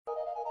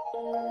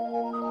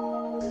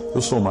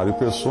Eu sou Mário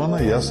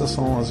Persona e essas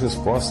são as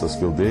respostas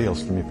que eu dei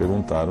aos que me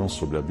perguntaram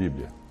sobre a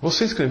Bíblia.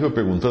 Você escreveu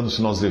perguntando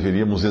se nós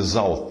deveríamos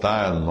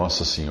exaltar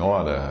Nossa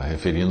Senhora,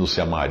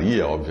 referindo-se a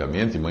Maria,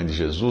 obviamente, mãe de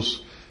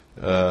Jesus,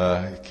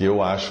 que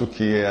eu acho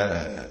que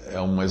é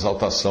uma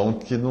exaltação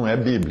que não é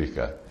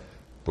bíblica,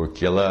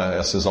 porque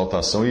essa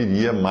exaltação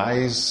iria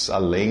mais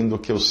além do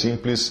que o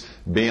simples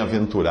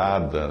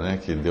bem-aventurada, né,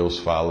 que Deus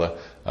fala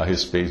a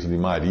respeito de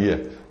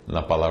Maria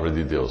na palavra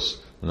de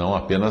Deus. Não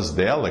apenas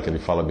dela que ele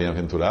fala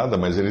bem-aventurada,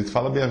 mas ele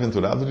fala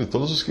bem-aventurado de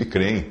todos os que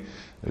creem.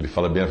 Ele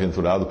fala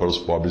bem-aventurado para os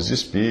pobres de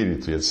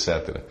espírito e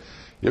etc.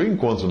 Eu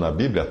encontro na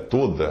Bíblia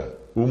toda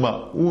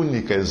uma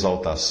única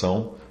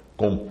exaltação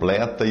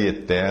completa e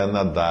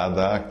eterna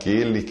dada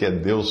àquele que é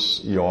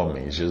Deus e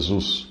homem,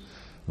 Jesus.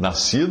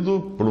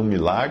 Nascido por um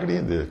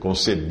milagre,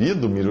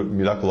 concebido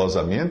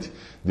miraculosamente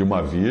de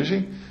uma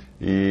virgem,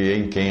 e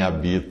em quem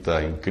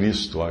habita, em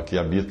Cristo, que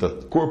habita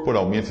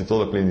corporalmente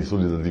toda a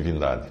plenitude da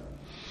divindade.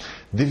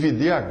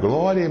 Dividir a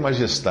glória e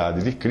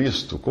majestade de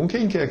Cristo com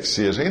quem quer que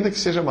seja, ainda que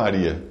seja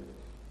Maria,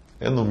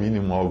 é no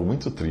mínimo algo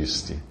muito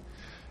triste.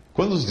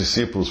 Quando os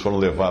discípulos foram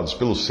levados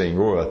pelo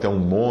Senhor até um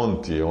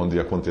monte onde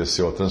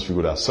aconteceu a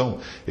transfiguração,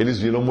 eles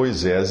viram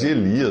Moisés e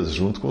Elias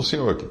junto com o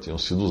Senhor, que tinham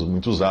sido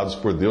muito usados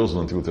por Deus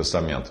no Antigo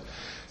Testamento.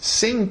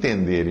 Sem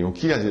entenderem o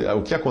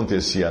que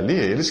acontecia ali,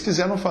 eles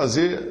quiseram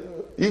fazer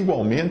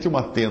igualmente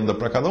uma tenda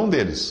para cada um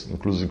deles,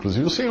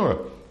 inclusive o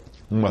Senhor.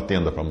 Uma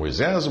tenda para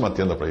Moisés, uma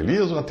tenda para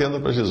Elias, uma tenda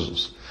para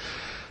Jesus.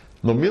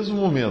 No mesmo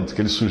momento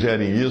que eles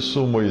sugerem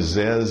isso,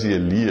 Moisés e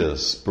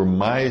Elias, por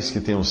mais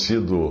que tenham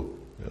sido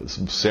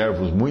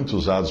servos muito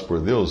usados por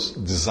Deus,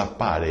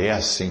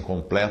 desaparecem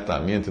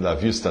completamente da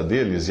vista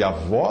deles e a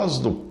voz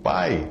do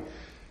Pai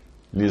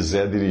lhes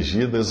é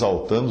dirigida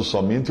exaltando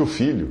somente o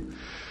Filho.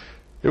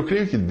 Eu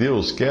creio que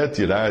Deus quer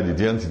tirar de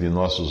diante de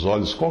nossos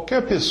olhos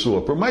qualquer pessoa,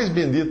 por mais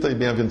bendita e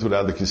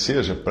bem-aventurada que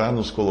seja, para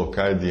nos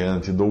colocar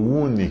diante do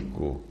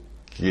único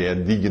que é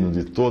digno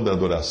de toda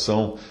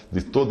adoração,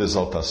 de toda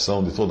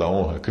exaltação, de toda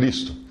honra,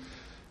 Cristo.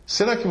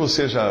 Será que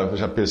você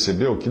já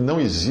percebeu que não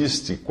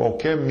existe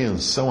qualquer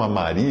menção a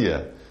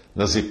Maria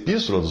nas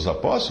epístolas dos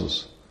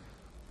apóstolos?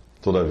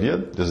 Todavia, é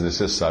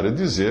desnecessário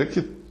dizer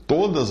que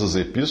todas as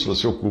epístolas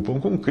se ocupam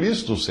com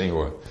Cristo, o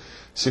Senhor.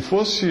 Se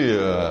fosse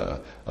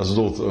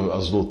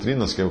as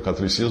doutrinas que o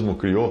catolicismo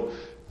criou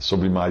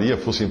sobre Maria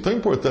fossem tão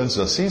importantes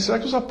assim, será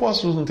que os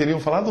apóstolos não teriam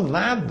falado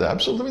nada,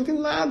 absolutamente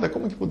nada?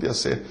 Como que podia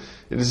ser?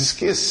 Eles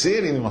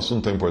esquecerem de um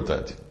assunto tão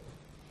importante.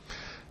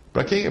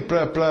 Para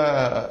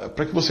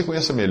que você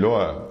conheça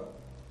melhor,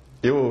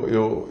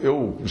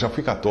 eu já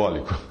fui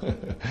católico.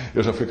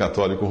 Eu já fui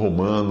católico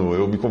romano,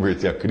 eu me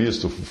converti a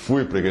Cristo,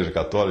 fui para a Igreja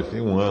Católica,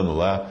 fiquei 1 ano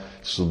lá,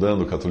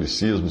 estudando o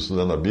catolicismo,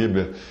 estudando a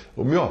Bíblia.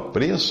 O meu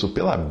apreço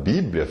pela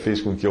Bíblia fez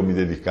com que eu me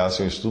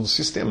dedicasse a um estudo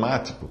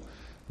sistemático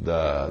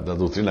da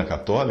doutrina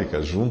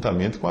católica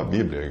juntamente com a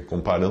Bíblia,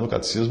 comparando o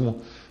catecismo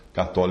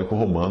católico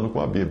romano com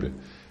a Bíblia.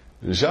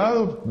 Já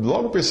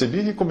logo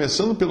percebi que,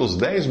 começando pelos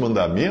 10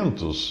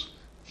 mandamentos,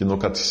 que no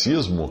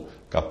catecismo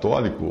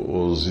católico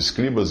os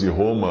escribas de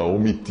Roma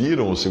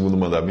omitiram o 2º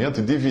mandamento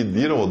e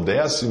dividiram o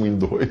 10º em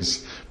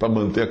 2 para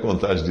manter a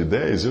contagem de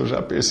 10, eu já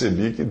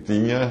percebi que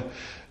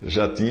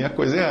já tinha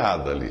coisa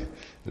errada ali,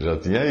 já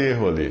tinha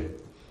erro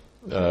ali.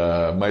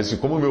 Mas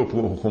como o meu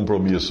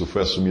compromisso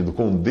foi assumido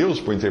com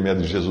Deus por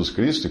intermédio de Jesus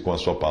Cristo e com a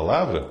sua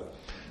palavra,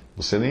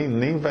 você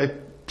nem vai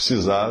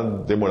precisar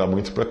demorar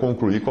muito para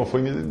concluir qual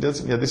foi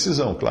minha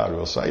decisão. Claro,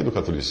 eu saí do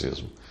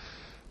catolicismo.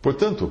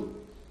 Portanto,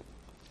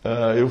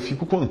 eu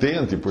fico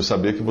contente por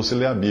saber que você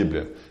lê a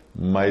Bíblia,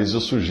 mas eu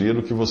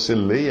sugiro que você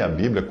leia a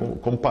Bíblia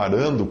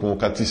comparando com o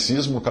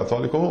catecismo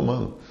católico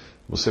romano.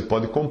 Você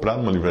pode comprar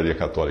numa livraria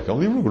católica. É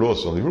um livro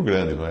grosso, é um livro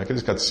grande, não é aquele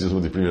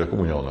catecismo de primeira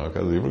comunhão, não, é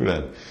aquele livro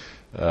grande.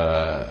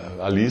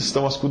 Ali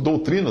estão as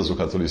doutrinas do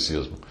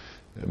catolicismo.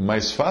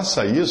 Mas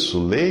faça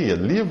isso, leia,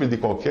 livre de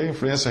qualquer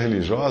influência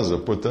religiosa.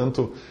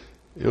 Portanto,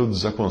 eu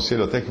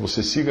desaconselho até que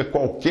você siga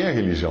qualquer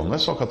religião, não é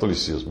só o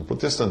catolicismo, o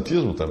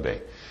protestantismo também.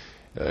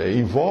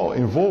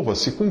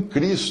 Envolva-se com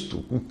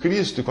Cristo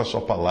e com a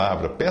sua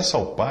palavra. Peça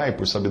ao Pai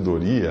por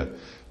sabedoria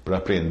para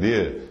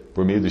aprender,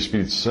 por meio do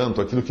Espírito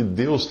Santo, aquilo que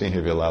Deus tem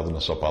revelado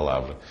na sua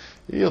palavra.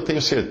 E eu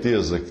tenho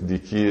certeza de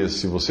que,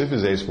 se você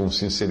fizer isso com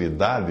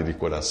sinceridade de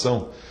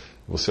coração,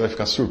 você vai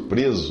ficar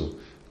surpreso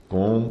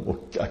com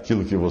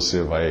aquilo que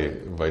você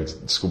vai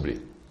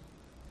descobrir.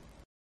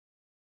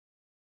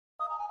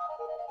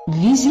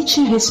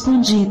 Visite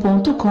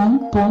respondi.com.br.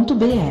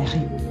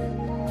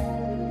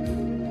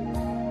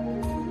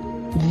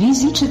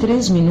 Visite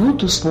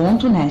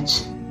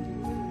 3minutos.net.